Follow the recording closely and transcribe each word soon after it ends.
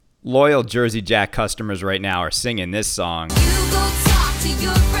Loyal Jersey Jack customers right now are singing this song. You go talk to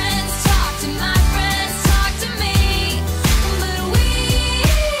your friends, talk to my friends, talk to me. But we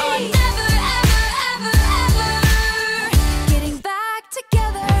are never, ever, ever, ever getting back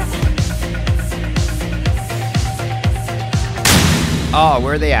together. Oh,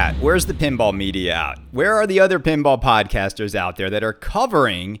 where are they at? Where's the pinball media at? Where are the other pinball podcasters out there that are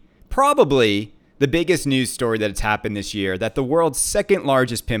covering probably the biggest news story that has happened this year, that the world's second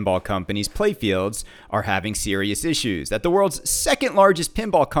largest pinball companies, Playfields, are having serious issues, that the world's second largest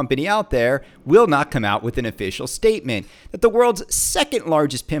pinball company out there will not come out with an official statement, that the world's second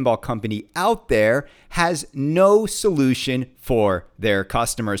largest pinball company out there has no solution for their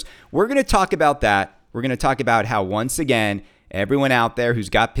customers? We're going to talk about that. We're going to talk about how, once again, everyone out there who's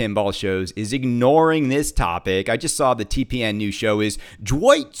got pinball shows is ignoring this topic. I just saw the TPN new show is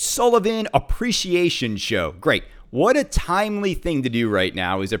Dwight Sullivan Appreciation Show. Great. What a timely thing to do right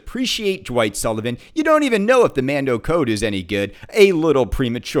now is appreciate Dwight Sullivan. You don't even know if the Mando code is any good. A little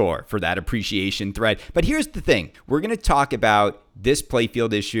premature for that appreciation thread. But here's the thing. We're going to talk about this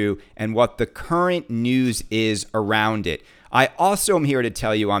Playfield issue and what the current news is around it. I also am here to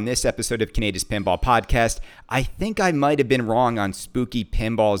tell you on this episode of Kaneda's Pinball Podcast, I think I might have been wrong on Spooky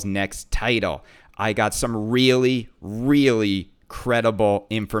Pinball's next title. I got some really, really credible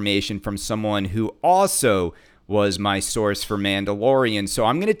information from someone who also was my source for Mandalorian. So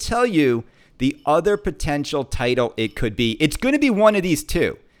I'm going to tell you the other potential title it could be. It's going to be one of these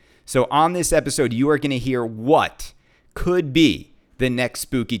two. So on this episode, you are going to hear what could be the next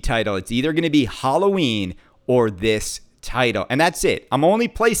spooky title. It's either going to be Halloween or this title. And that's it. I'm only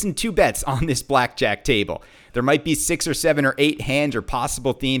placing 2 bets on this blackjack table. There might be 6 or 7 or 8 hands or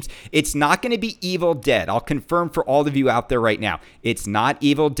possible themes. It's not going to be Evil Dead. I'll confirm for all of you out there right now. It's not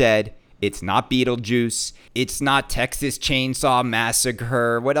Evil Dead. It's not Beetlejuice. It's not Texas Chainsaw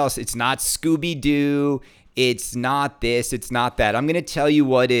Massacre. What else? It's not Scooby-Doo. It's not this. It's not that. I'm going to tell you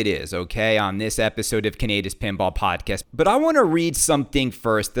what it is, okay, on this episode of Kaneda's Pinball Podcast. But I want to read something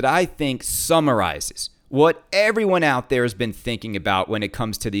first that I think summarizes what everyone out there has been thinking about when it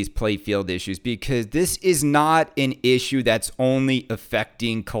comes to these Playfield issues, because this is not an issue that's only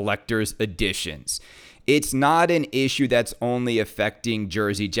affecting collector's editions. It's not an issue that's only affecting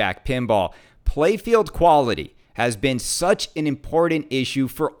Jersey Jack Pinball. Playfield quality has been such an important issue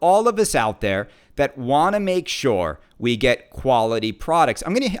for all of us out there that want to make sure we get quality products.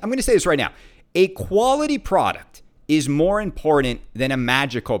 I'm going to say this right now. A quality product is more important than a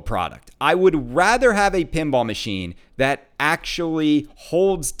magical product. I would rather have a pinball machine that actually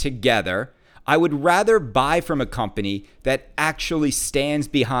holds together. I would rather buy from a company that actually stands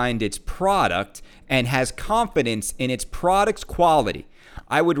behind its product and has confidence in its product's quality.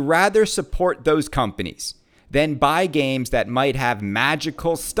 I would rather support those companies than buy games that might have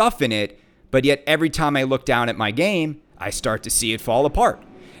magical stuff in it, but yet every time I look down at my game, I start to see it fall apart.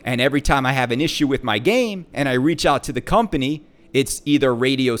 And every time I have an issue with my game and I reach out to the company, it's either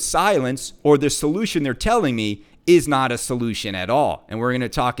radio silence or the solution they're telling me is not a solution at all. And we're going to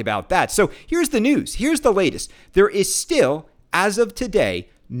talk about that. So here's the news. Here's the latest. There is still, as of today,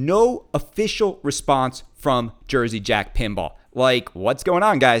 no official response from Jersey Jack Pinball. Like, what's going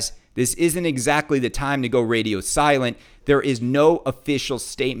on, guys? This isn't exactly the time to go radio silent. There is no official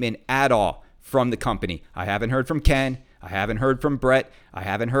statement at all from the company. I haven't heard from Ken. I haven't heard from Brett. I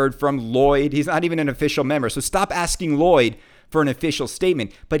haven't heard from Lloyd. He's not even an official member. So stop asking Lloyd for an official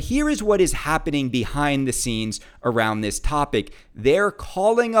statement. But here is what is happening behind the scenes around this topic. They're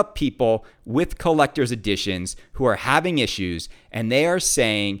calling up people with collector's editions who are having issues, and they are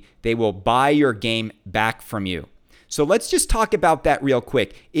saying they will buy your game back from you. So let's just talk about that real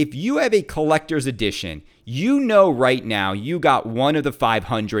quick. If you have a collector's edition, you know right now you got one of the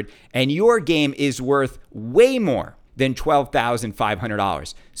 500 and your game is worth way more than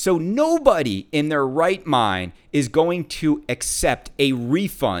 $12,500. So nobody in their right mind is going to accept a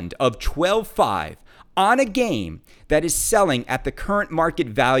refund of $12,500 on a game that is selling at the current market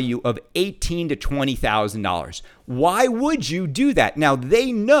value of $18,000 to $20,000. Why would you do that? Now,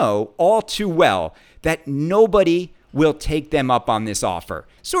 they know all too well that nobody will take them up on this offer.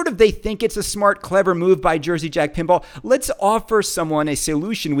 Sort of, they think it's a smart, clever move by Jersey Jack Pinball. Let's offer someone a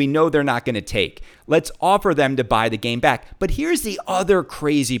solution we know they're not going to take. Let's offer them to buy the game back. But here's the other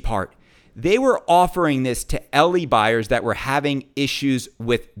crazy part. They were offering this to LE buyers that were having issues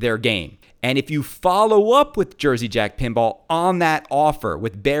with their game. And if you follow up with Jersey Jack Pinball on that offer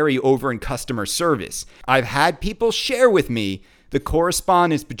with Barry over in customer service, I've had people share with me the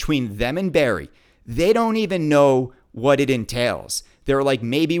correspondence between them and Barry. They don't even know what it entails. They're like,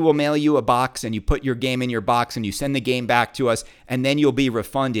 maybe we'll mail you a box and you put your game in your box and you send the game back to us and then you'll be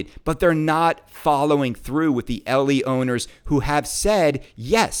refunded. But they're not following through with the LE owners who have said,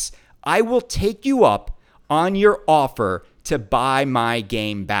 yes, I will take you up on your offer to buy my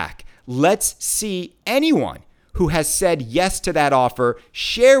game back. Let's see anyone who has said yes to that offer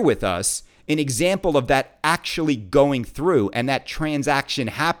share with us an example of that actually going through and that transaction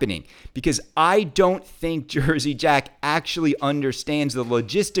happening, because I don't think Jersey Jack actually understands the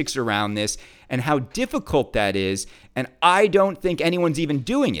logistics around this and how difficult that is, and I don't think anyone's even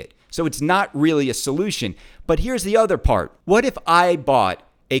doing it. So it's not really a solution. But here's the other part. What if I bought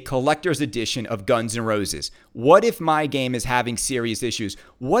a collector's edition of Guns N' Roses? What if my game is having serious issues?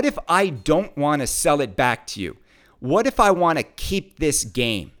 What if I don't want to sell it back to you? What if I want to keep this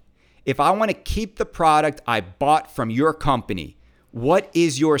game? If I want to keep the product I bought from your company, what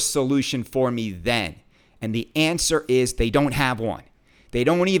is your solution for me then? And the answer is they don't have one. They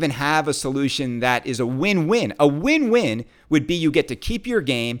don't even have a solution that is a win-win. A win-win would be you get to keep your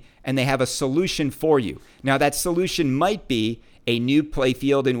game and they have a solution for you. Now, that solution might be a new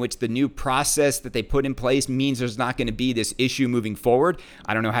playfield in which the new process that they put in place means there's not going to be this issue moving forward.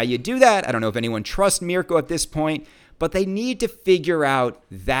 I don't know how you do that. I don't know if anyone trusts Mirko at this point, but they need to figure out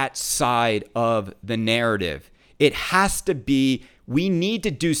that side of the narrative. It has to be, we need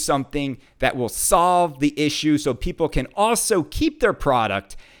to do something that will solve the issue so people can also keep their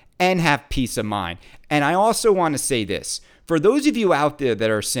product and have peace of mind. And I also want to say this. For those of you out there that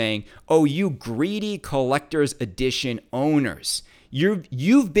are saying, oh, you greedy collector's edition owners,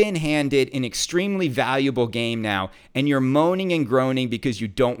 you've been handed an extremely valuable game now, and you're moaning and groaning because you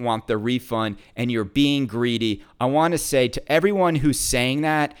don't want the refund and you're being greedy. I want to say to everyone who's saying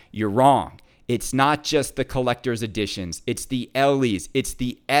that, you're wrong. It's not just the collector's editions. It's the LEs. It's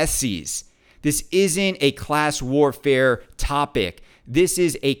the SEs. This isn't a class warfare topic. This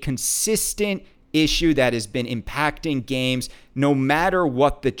is a consistent issue that has been impacting games no matter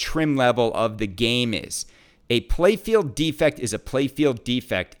what the trim level of the game is. A playfield defect is a playfield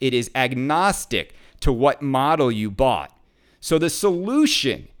defect. It is agnostic to what model you bought. So the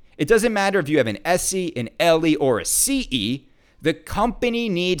solution, it doesn't matter if you have an SE, an LE, or a CE, the company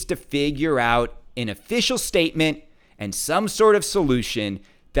needs to figure out an official statement and some sort of solution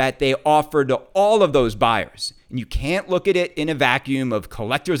that they offer to all of those buyers. And you can't look at it in a vacuum of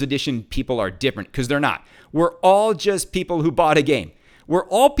collector's edition people are different, because they're not. We're all just people who bought a game. We're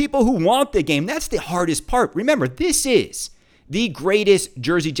all people who want the game. That's the hardest part. Remember, this is the greatest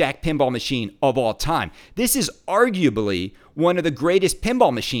Jersey Jack pinball machine of all time. This is arguably one of the greatest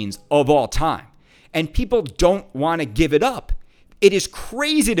pinball machines of all time. And people don't want to give it up. It is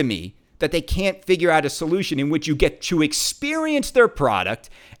crazy to me that they can't figure out a solution in which you get to experience their product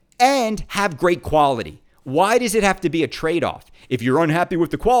and have great quality. Why does it have to be a trade-off? If you're unhappy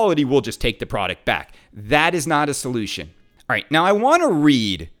with the quality, we'll just take the product back. That is not a solution. All right, now I want to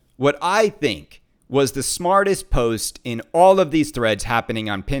read what I think was the smartest post in all of these threads happening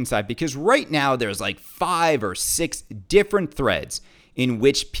on Pinside, because right now there's like 5 or 6 different threads in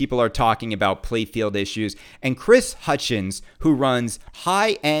which people are talking about playfield issues. And Chris Hutchins, who runs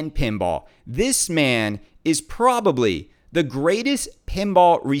High End Pinball, this man is probably the greatest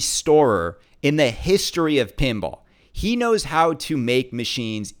pinball restorer in the history of pinball. He knows how to make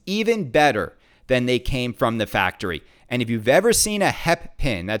machines even better than they came from the factory. And if you've ever seen a HEP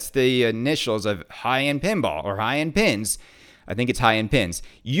pin, that's the initials of High End Pinball or High End Pins, I think it's High End Pins,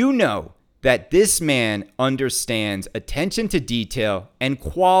 you know that this man understands attention to detail and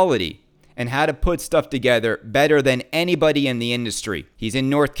quality and how to put stuff together better than anybody in the industry. He's in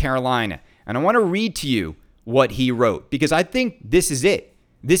North Carolina. And I want to read to you what he wrote, because I think this is it.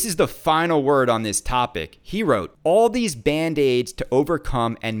 This is the final word on this topic. He wrote, all these band-aids to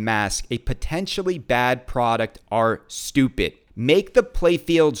overcome and mask a potentially bad product are stupid. Make the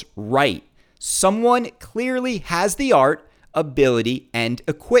playfields right. Someone clearly has the art, ability, and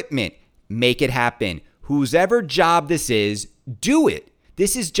equipment. Make it happen. Whosever job this is, do it.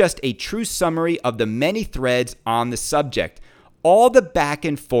 This is just a true summary of the many threads on the subject. All the back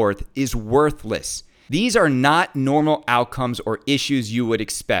and forth is worthless. These are not normal outcomes or issues you would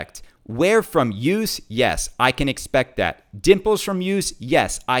expect. Wear from use? Yes, I can expect that. Dimples from use?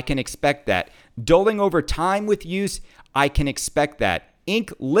 Yes, I can expect that. Dulling over time with use? I can expect that.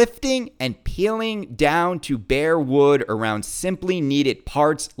 Ink lifting and peeling down to bare wood around simply needed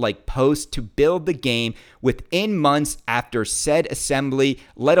parts like posts to build the game within months after said assembly,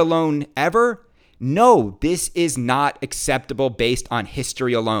 let alone ever? No, this is not acceptable based on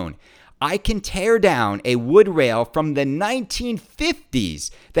history alone. I can tear down a wood rail from the 1950s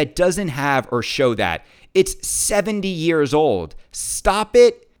that doesn't have or show that. It's 70 years old. Stop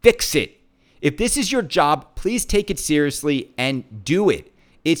it, fix it. If this is your job, please take it seriously and do it.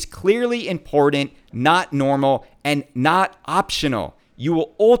 It's clearly important, not normal, and not optional. You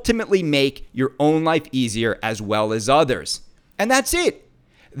will ultimately make your own life easier as well as others. And that's it.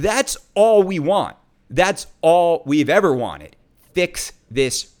 That's all we want. That's all we've ever wanted. Fix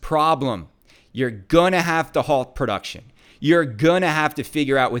this problem. You're gonna have to halt production. You're gonna have to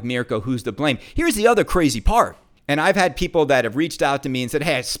figure out with Mirko who's to blame. Here's the other crazy part. And I've had people that have reached out to me and said,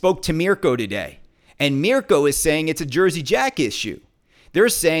 hey, I spoke to Mirko today. And Mirko is saying it's a Jersey Jack issue. They're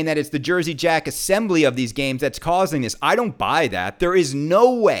saying that it's the Jersey Jack assembly of these games that's causing this. I don't buy that. There is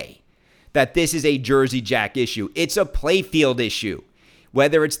no way that this is a Jersey Jack issue. It's a playfield issue.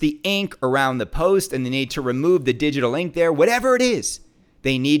 Whether it's the ink around the post and the need to remove the digital ink there, whatever it is,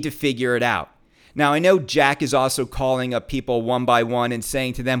 they need to figure it out. Now, I know Jack is also calling up people one by one and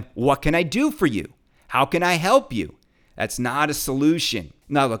saying to them, what can I do for you? How can I help you? That's not a solution.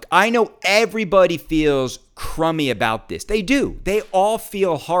 Now, look, I know everybody feels crummy about this. They do. They all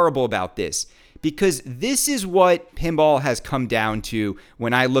feel horrible about this because this is what pinball has come down to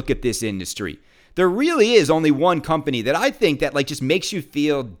when I look at this industry. There really is only one company that I think that just makes you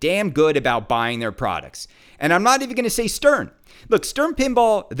feel damn good about buying their products. And I'm not even going to say Stern. Look, Stern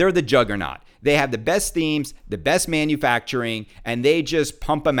Pinball, they're the juggernaut. They have the best themes, the best manufacturing, and they just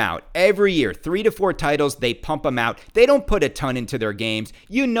pump them out. Every year, 3 to 4 titles, they pump them out. They don't put a ton into their games.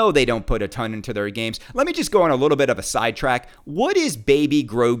 You know they don't put a ton into their games. Let me just go on a little bit of a sidetrack. What is Baby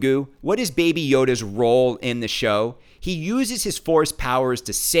Grogu? What is Baby Yoda's role in the show? He uses his force powers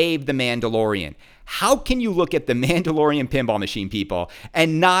to save the Mandalorian. How can you look at the Mandalorian pinball machine, people,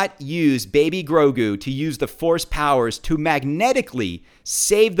 and not use Baby Grogu to use the force powers to magnetically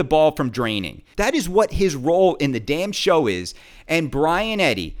save the ball from draining? That is what his role in the damn show is. And Brian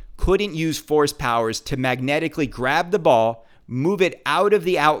Eddy couldn't use force powers to magnetically grab the ball, move it out of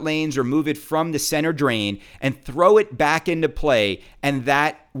the out lanes or move it from the center drain and throw it back into play. And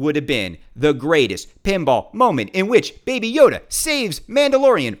that would have been the greatest pinball moment in which Baby Yoda saves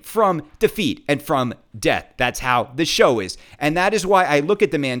Mandalorian from defeat and from death. That's how the show is. And that is why I look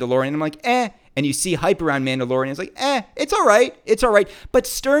at the Mandalorian and I'm like, and you see hype around Mandalorian. It's like, it's all right. It's all right. But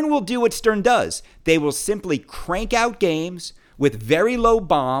Stern will do what Stern does. They will simply crank out games with very low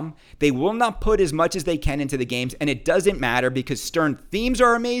bomb. They will not put as much as they can into the games, and it doesn't matter because Stern themes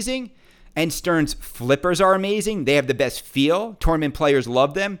are amazing and Stern's flippers are amazing. They have the best feel. Tournament players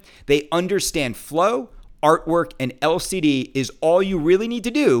love them. They understand flow, artwork, and LCD is all you really need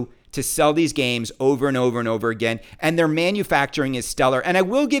to do to sell these games over and over and over again, and their manufacturing is stellar. And I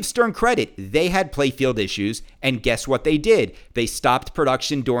will give Stern credit. They had playfield issues, and guess what they did? They stopped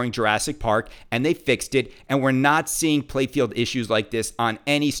production during Jurassic Park, and they fixed it, and we're not seeing playfield issues like this on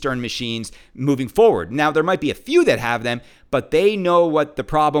any Stern machines moving forward. Now, there might be a few that have them, but they know what the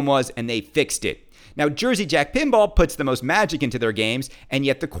problem was, and they fixed it. Now, Jersey Jack Pinball puts the most magic into their games, and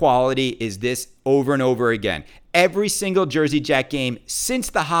yet the quality is this over and over again. Every single Jersey Jack game since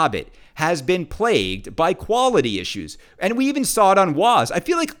The Hobbit has been plagued by quality issues. And we even saw it on Woz. I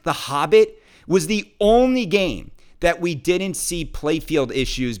feel like The Hobbit was the only game that we didn't see playfield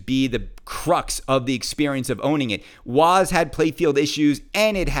issues be the crux of the experience of owning it. Woz had playfield issues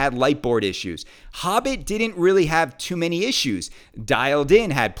and it had lightboard issues. Hobbit didn't really have too many issues. Dialed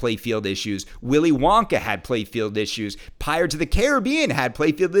In had playfield issues. Willy Wonka had playfield issues. Pirates of the Caribbean had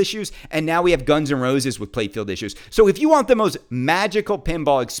playfield issues. And now we have Guns N' Roses with playfield issues. So if you want the most magical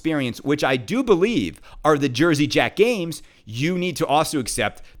pinball experience, which I do believe are the Jersey Jack games, you need to also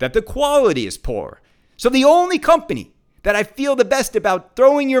accept that the quality is poor. So the only company that I feel the best about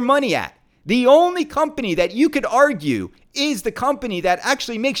throwing your money at, the only company that you could argue is the company that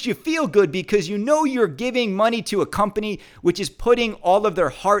actually makes you feel good because you know you're giving money to a company which is putting all of their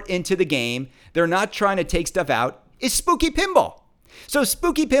heart into the game. They're not trying to take stuff out, is Spooky Pinball. So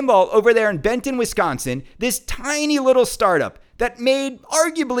Spooky Pinball over there in Benton, Wisconsin, this tiny little startup that made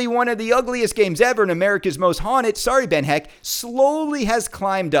arguably one of the ugliest games ever in America's Most Haunted, sorry Ben Heck, slowly has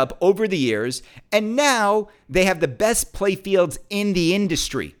climbed up over the years, and now they have the best playfields in the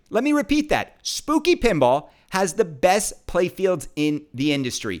industry. Let me repeat that. Spooky Pinball has the best playfields in the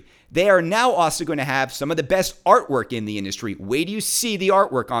industry. They are now also going to have some of the best artwork in the industry. Wait till you see the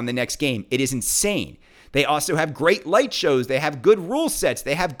artwork on the next game. It is insane. They also have great light shows. They have good rule sets.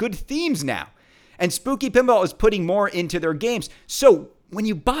 They have good themes now. And Spooky Pinball is putting more into their games. So when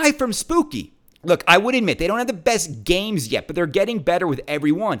you buy from Spooky, look, I would admit they don't have the best games yet, but they're getting better with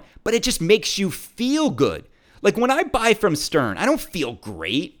every one. But it just makes you feel good. Like when I buy from Stern, I don't feel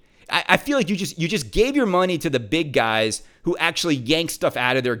great. I feel like you just gave your money to the big guys who actually yank stuff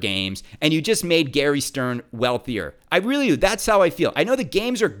out of their games, and you just made Gary Stern wealthier. I really do. That's how I feel. I know the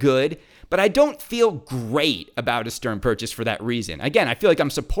games are good, but I don't feel great about a Stern purchase for that reason. Again, I feel like I'm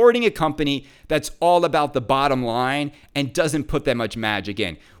supporting a company that's all about the bottom line and doesn't put that much magic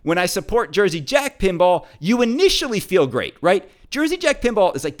in. When I support Jersey Jack Pinball, you initially feel great, right? Jersey Jack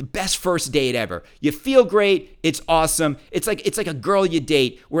Pinball is like the best first date ever. You feel great. It's awesome. It's like a girl you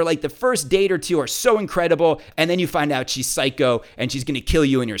date where like the first date or two are so incredible, and then you find out she's psycho and she's going to kill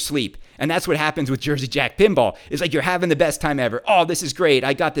you in your sleep. And that's what happens with Jersey Jack Pinball. It's like you're having the best time ever. Oh, this is great.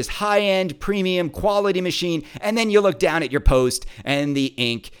 I got this high-end premium quality machine. And then you look down at your post and the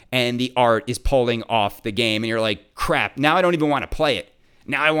ink and the art is pulling off the game. And you're like, crap, now I don't even want to play it.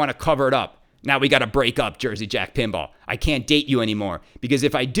 Now I want to cover it up. Now we got to break up, Jersey Jack Pinball. I can't date you anymore because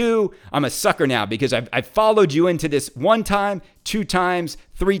if I do, I'm a sucker now because I've followed you into this 1 time, 2 times,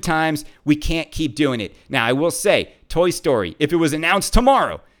 3 times. We can't keep doing it. Now, I will say, Toy Story, if it was announced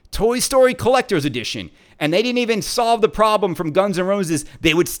tomorrow, Toy Story Collector's Edition, and they didn't even solve the problem from Guns N' Roses,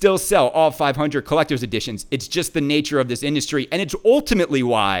 they would still sell all 500 collector's editions. It's just the nature of this industry, and it's ultimately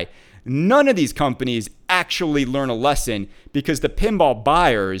why none of these companies actually learn a lesson because the pinball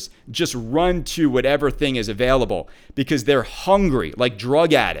buyers just run to whatever thing is available because they're hungry like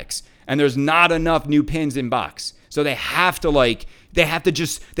drug addicts and there's not enough new pins in box. So they have to buy. They have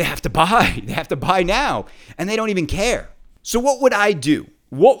to buy now and they don't even care. So what would I do?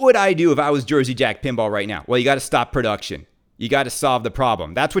 What would I do if I was Jersey Jack Pinball right now? Well, you got to stop production. You got to solve the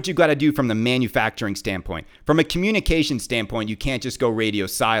problem. That's what you got to do from the manufacturing standpoint. From a communication standpoint, you can't just go radio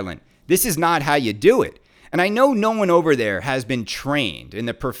silent. This is not how you do it. And I know no one over there has been trained in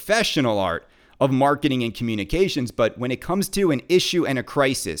the professional art of marketing and communications, but when it comes to an issue and a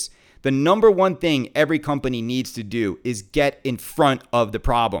crisis, the number one thing every company needs to do is get in front of the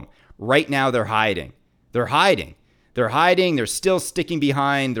problem. Right now, they're hiding. They're still sticking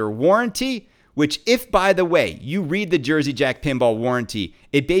behind their warranty, which if, by the way, you read the Jersey Jack Pinball warranty,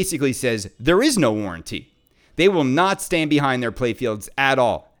 it basically says there is no warranty. They will not stand behind their playfields at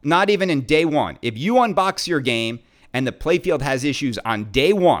all. Not even in day one. If you unbox your game and the playfield has issues on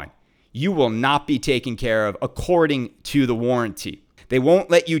day one, you will not be taken care of according to the warranty. They won't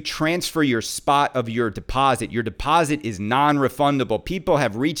let you transfer your spot of your deposit. Your deposit is non-refundable. People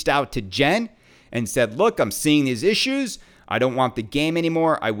have reached out to Jen and said, look, I'm seeing these issues. I don't want the game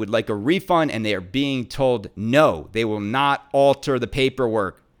anymore. I would like a refund. And they are being told no. They will not alter the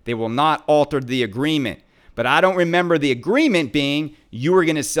paperwork. They will not alter the agreement. But I don't remember the agreement being you were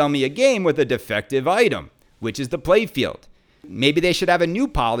going to sell me a game with a defective item, which is the playfield. Maybe they should have a new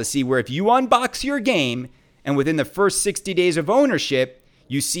policy where if you unbox your game and within the first 60 days of ownership,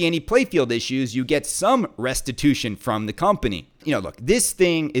 you see any playfield issues, you get some restitution from the company. Look, this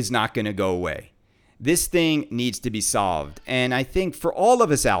thing is not going to go away. This thing needs to be solved. And I think for all of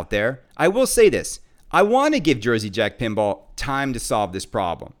us out there, I will say this. I want to give Jersey Jack Pinball time to solve this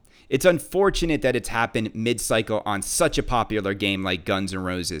problem. It's unfortunate that it's happened mid-cycle on such a popular game like Guns N'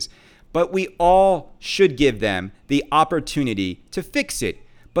 Roses, but we all should give them the opportunity to fix it.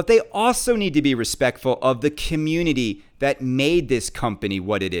 But they also need to be respectful of the community that made this company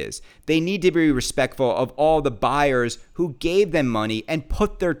what it is. They need to be respectful of all the buyers who gave them money and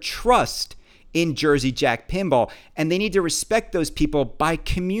put their trust in Jersey Jack Pinball. And they need to respect those people by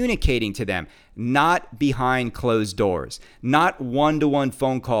communicating to them, not behind closed doors, not one-to-one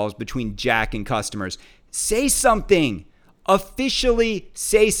phone calls between Jack and customers. Say something, officially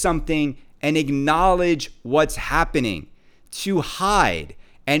say something and acknowledge what's happening. To hide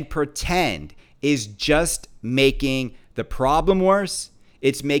and pretend is just making the problem worse.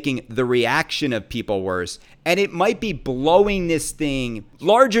 It's making the reaction of people worse. And it might be blowing this thing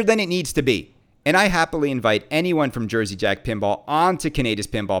larger than it needs to be. And I happily invite anyone from Jersey Jack Pinball onto Kaneda's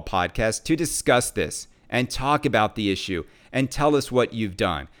Pinball Podcast to discuss this and talk about the issue and tell us what you've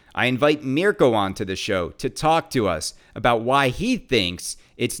done. I invite Mirko onto the show to talk to us about why he thinks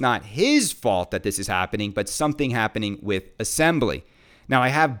it's not his fault that this is happening, but something happening with assembly. Now, I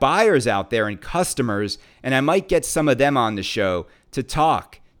have buyers out there and customers, and I might get some of them on the show to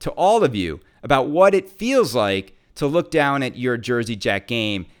talk to all of you about what it feels like to look down at your Jersey Jack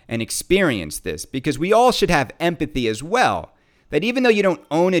game and experience this, because we all should have empathy as well, that even though you don't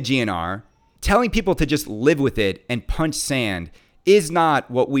own a GNR, telling people to just live with it and punch sand is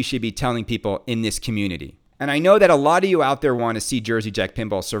not what we should be telling people in this community. And I know that a lot of you out there want to see Jersey Jack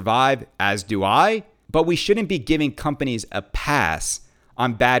Pinball survive, as do I, but we shouldn't be giving companies a pass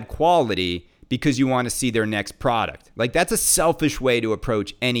on bad quality because you want to see their next product. Like, that's a selfish way to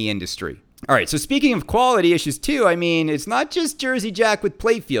approach any industry. All right, so speaking of quality issues too, I mean, it's not just Jersey Jack with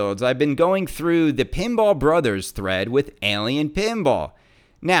Playfields. I've been going through the Pinball Brothers thread with Alien Pinball.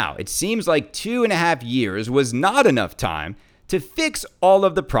 Now, it seems like 2.5 years was not enough time to fix all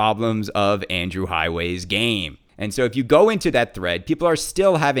of the problems of Andrew Highway's game. And so if you go into that thread, people are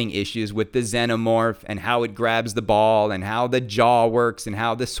still having issues with the Xenomorph and how it grabs the ball and how the jaw works and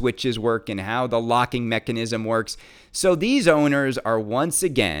how the switches work and how the locking mechanism works. So these owners are once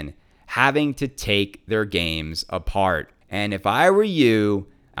again having to take their games apart. And if I were you,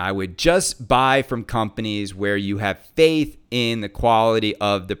 I would just buy from companies where you have faith in the quality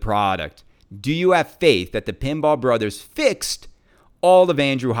of the product. Do you have faith that the Pinball Brothers fixed all of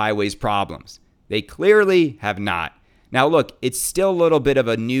Andrew Highway's problems? They clearly have not. Now look, it's still a little bit of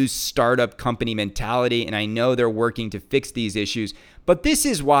a new startup company mentality, and I know they're working to fix these issues, but this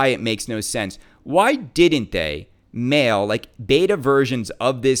is why it makes no sense. Why didn't they mail like beta versions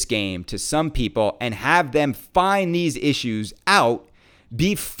of this game to some people and have them find these issues out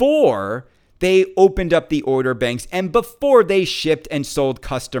before they opened up the order banks and before they shipped and sold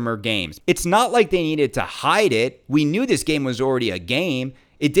customer games? It's not like they needed to hide it. We knew this game was already a game.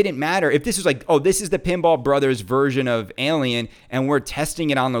 It didn't matter if this was like, oh, this is the Pinball Brothers version of Alien and we're testing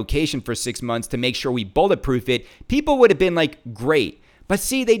it on location for 6 months to make sure we bulletproof it. People would have been like, great. But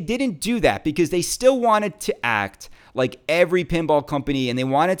see, they didn't do that because they still wanted to act like every pinball company, and they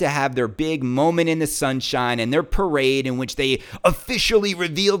wanted to have their big moment in the sunshine and their parade in which they officially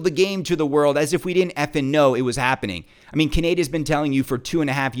revealed the game to the world as if we didn't effing know it was happening. I mean, Canada's been telling you for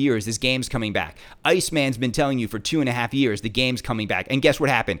 2.5 years this game's coming back. Iceman's been telling you for 2.5 years the game's coming back. And guess what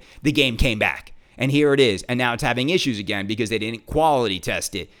happened? The game came back. And here it is. And now it's having issues again because they didn't quality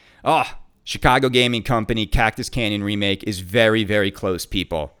test it. Oh, Chicago Gaming Company Cactus Canyon Remake is very, very close,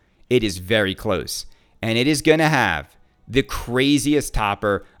 people. It is very close. And it is going to have the craziest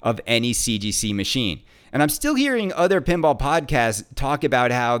topper of any CGC machine. And I'm still hearing other pinball podcasts talk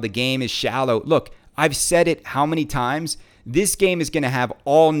about how the game is shallow. Look, I've said it how many times? This game is going to have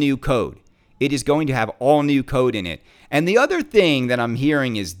all new code. It is going to have all new code in it. And the other thing that I'm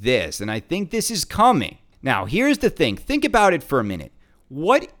hearing is this, and I think this is coming. Now, here's the thing. Think about it for a minute.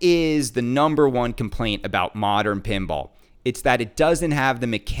 What is the number one complaint about modern pinball? It's that it doesn't have the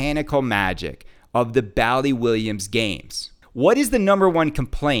mechanical magic of the Bally Williams games. What is the number one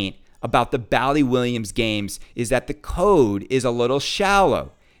complaint about the Bally Williams games is that the code is a little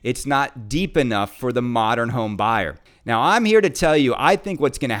shallow. It's not deep enough for the modern home buyer. Now, I'm here to tell you, I think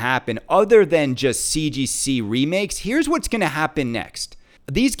what's going to happen, other than just CGC remakes, here's what's going to happen next.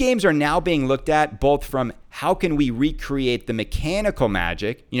 These games are now being looked at both from how can we recreate the mechanical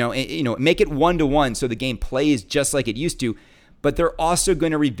magic, make it one-to-one so the game plays just like it used to, but they're also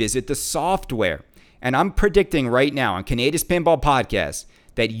going to revisit the software. And I'm predicting right now on Canada's Pinball Podcast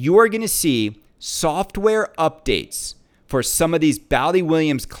that you are going to see software updates for some of these Bally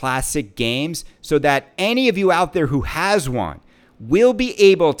Williams classic games so that any of you out there who has one will be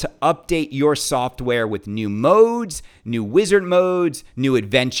able to update your software with new modes, new wizard modes, new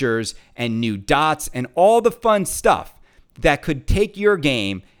adventures, and new dots, and all the fun stuff that could take your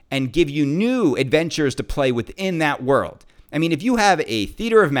game and give you new adventures to play within that world. I mean, if you have a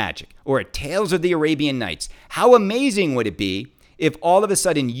Theater of Magic or a Tales of the Arabian Nights, how amazing would it be if all of a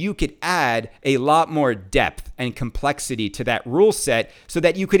sudden you could add a lot more depth and complexity to that rule set so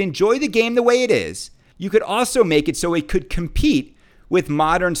that you could enjoy the game the way it is? You could also make it so it could compete with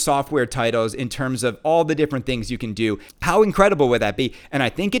modern software titles in terms of all the different things you can do. How incredible would that be? And I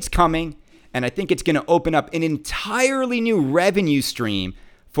think it's coming, and I think it's going to open up an entirely new revenue stream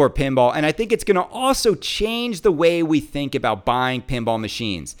for pinball, and I think it's going to also change the way we think about buying pinball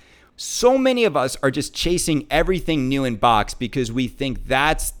machines. So many of us are just chasing everything new in box because we think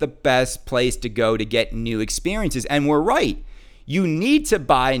that's the best place to go to get new experiences, and we're right. You need to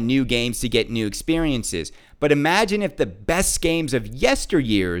buy new games to get new experiences. But imagine if the best games of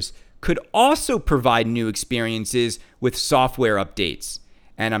yesteryears could also provide new experiences with software updates.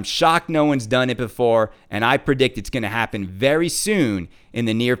 And I'm shocked no one's done it before, and I predict it's going to happen very soon in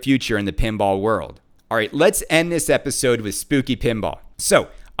the near future in the pinball world. All right, let's end this episode with Spooky Pinball. So,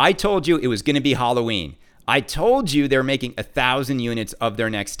 I told you it was going to be Halloween. I told you they're making 1,000 units of their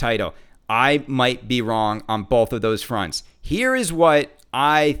next title. I might be wrong on both of those fronts. Here is what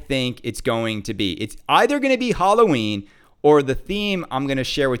I think it's going to be. It's either going to be Halloween or the theme I'm going to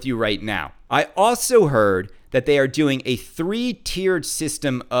share with you right now. I also heard that they are doing a 3-tiered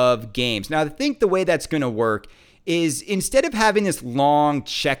system of games. Now, I think the way that's going to work is instead of having this long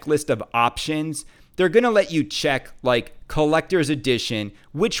checklist of options, they're going to let you check like collector's edition,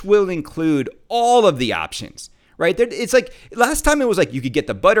 which will include all of the options, right? It's like last time it was like you could get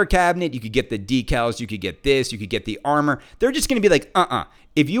the butter cabinet, you could get the decals, you could get this, you could get the armor. They're just going to be like,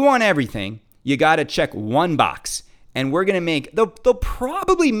 if you want everything, you got to check one box. And we're going to make, they'll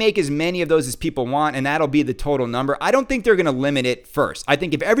probably make as many of those as people want, and that'll be the total number. I don't think they're going to limit it first. I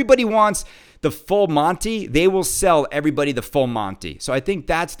think if everybody wants the full Monty, they will sell everybody the full Monty. So I think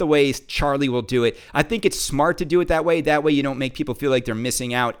that's the way Charlie will do it. I think it's smart to do it that way. That way you don't make people feel like they're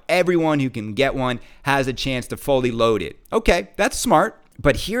missing out. Everyone who can get one has a chance to fully load it. Okay, that's smart.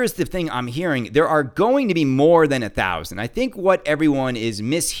 But here's the thing I'm hearing. There are going to be more than 1,000. I think what everyone is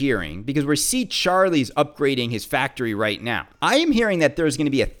mishearing, because we see Charlie's upgrading his factory right now. I am hearing that there's going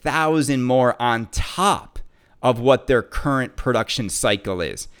to be 1,000 more on top of what their current production cycle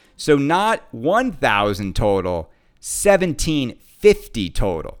is. So not 1,000 total, 1,750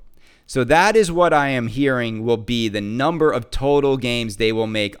 total. So that is what I am hearing will be the number of total games they will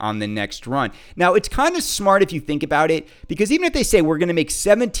make on the next run. Now, it's kind of smart if you think about it, because even if they say we're going to make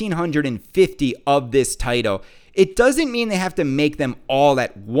 1,750 of this title, it doesn't mean they have to make them all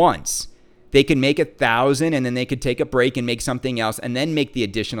at once. They can make 1,000 and then they could take a break and make something else and then make the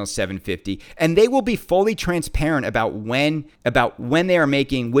additional 750. And they will be fully transparent about when they are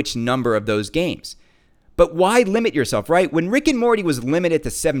making which number of those games. But why limit yourself, right? When Rick and Morty was limited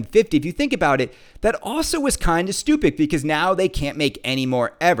to 750, if you think about it, that also was kind of stupid because now they can't make any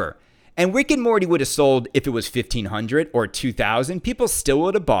more ever. And Rick and Morty would have sold if it was 1,500 or 2,000. People still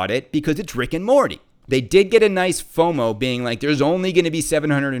would have bought it because it's Rick and Morty. They did get a nice FOMO being like, there's only going to be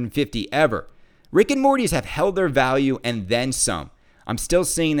 750 ever. Rick and Morty's have held their value and then some. I'm still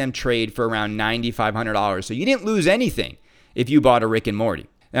seeing them trade for around $9,500. So you didn't lose anything if you bought a Rick and Morty.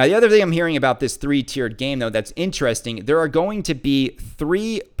 Now, the other thing I'm hearing about this 3-tiered game, though, that's interesting, there are going to be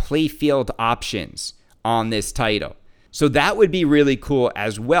 3 playfield options on this title. So that would be really cool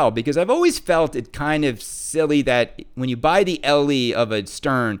as well, because I've always felt it kind of silly that when you buy the LE of a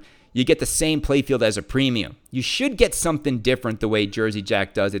Stern, you get the same playfield as a premium. You should get something different the way Jersey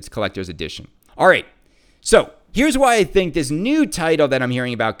Jack does its collector's edition. All right, so here's why I think this new title that I'm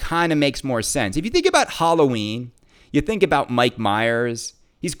hearing about kind of makes more sense. If you think about Halloween, you think about Mike Myers.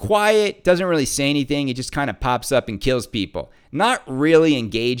 He's quiet, doesn't really say anything. He just kind of pops up and kills people. Not really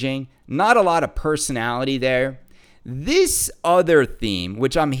engaging, not a lot of personality there. This other theme,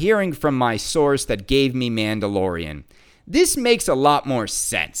 which I'm hearing from my source that gave me Mandalorian, this makes a lot more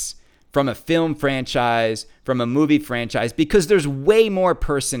sense from a film franchise, from a movie franchise, because there's way more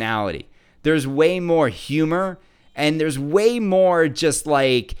personality. There's way more humor. And there's way more just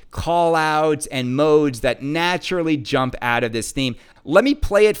like call outs and modes that naturally jump out of this theme. Let me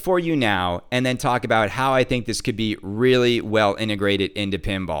play it for you now and then talk about how I think this could be really well integrated into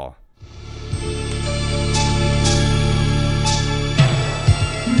pinball.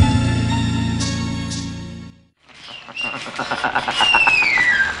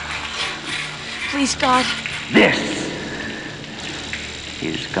 Please, God. This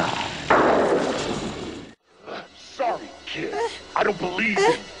is God. Sorry, kid. I don't believe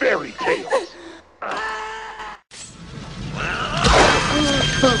in fairy tales.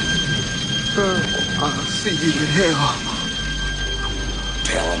 I'll see you in hell.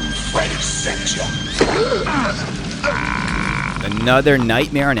 Tell him Freddy sent you. Another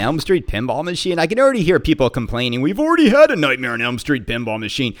Nightmare on Elm Street pinball machine. I can already hear people complaining, we've already had a Nightmare on Elm Street pinball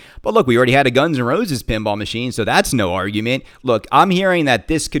machine. But look, we already had a Guns N' Roses pinball machine, so that's no argument. Look, I'm hearing that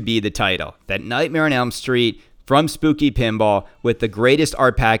this could be the title. That Nightmare on Elm Street from Spooky Pinball with the greatest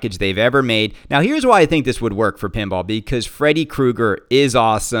art package they've ever made. Now, here's why I think this would work for pinball, because Freddy Krueger is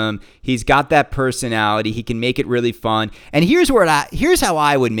awesome. He's got that personality. He can make it really fun. And here's how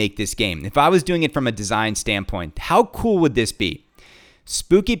I would make this game. If I was doing it from a design standpoint, how cool would this be?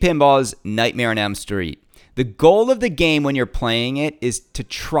 Spooky Pinball's Nightmare on Elm Street. The goal of the game when you're playing it is to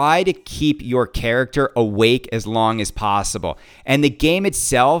try to keep your character awake as long as possible. And the game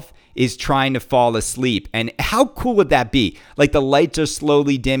itself is trying to fall asleep. And how cool would that be? Like the lights are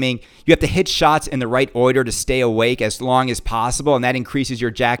slowly dimming. You have to hit shots in the right order to stay awake as long as possible, and that increases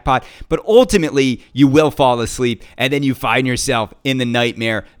your jackpot. But ultimately, you will fall asleep, and then you find yourself in the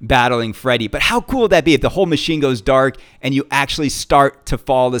nightmare battling Freddy. But how cool would that be if the whole machine goes dark and you actually start to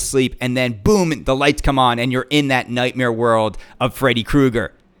fall asleep, and then boom, the lights come on, and you're in that nightmare world of Freddy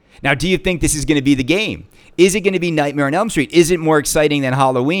Krueger. Now, do you think this is going to be the game? Is it going to be Nightmare on Elm Street? Is it more exciting than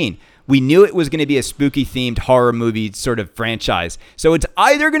Halloween? We knew it was going to be a spooky-themed horror movie sort of franchise. So it's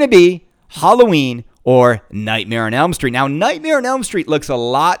either going to be Halloween or Nightmare on Elm Street. Now, Nightmare on Elm Street looks a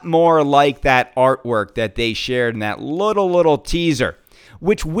lot more like that artwork that they shared in that little teaser,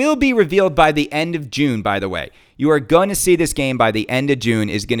 which will be revealed by the end of June, by the way. You are going to see this game by the end of June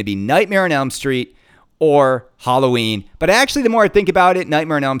is going to be Nightmare on Elm Street or Halloween. But actually, the more I think about it,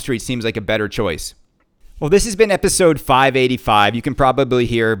 Nightmare on Elm Street seems like a better choice. Well, this has been episode 585. You can probably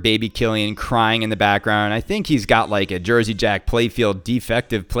hear baby Killian crying in the background. I think he's got like a Jersey Jack playfield,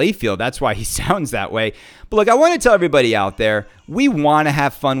 defective playfield. That's why he sounds that way. But look, I want to tell everybody out there, we want to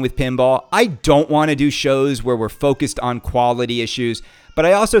have fun with pinball. I don't want to do shows where we're focused on quality issues. But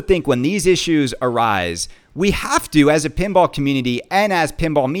I also think when these issues arise, we have to, as a pinball community and as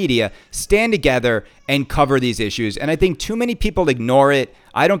pinball media, stand together and cover these issues. And I think too many people ignore it.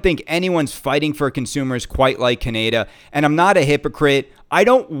 I don't think anyone's fighting for consumers quite like Kaneda. And I'm not a hypocrite. I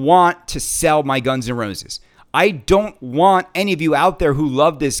don't want to sell my Guns N' Roses. I don't want any of you out there who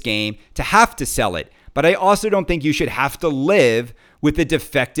love this game to have to sell it. But I also don't think you should have to live with a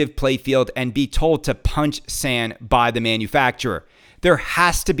defective playfield and be told to punch sand by the manufacturer. There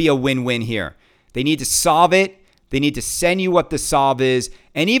has to be a win-win here. They need to solve it. They need to send you what the solve is.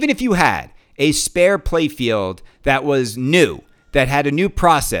 And even if you had a spare playfield that was new, that had a new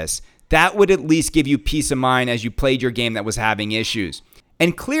process, that would at least give you peace of mind as you played your game that was having issues.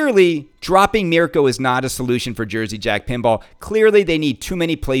 And clearly, dropping Mirko is not a solution for Jersey Jack Pinball. Clearly, they need too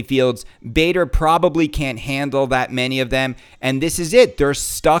many playfields. Bader probably can't handle that many of them. And this is it. They're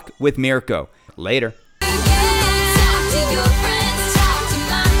stuck with Mirko. Later.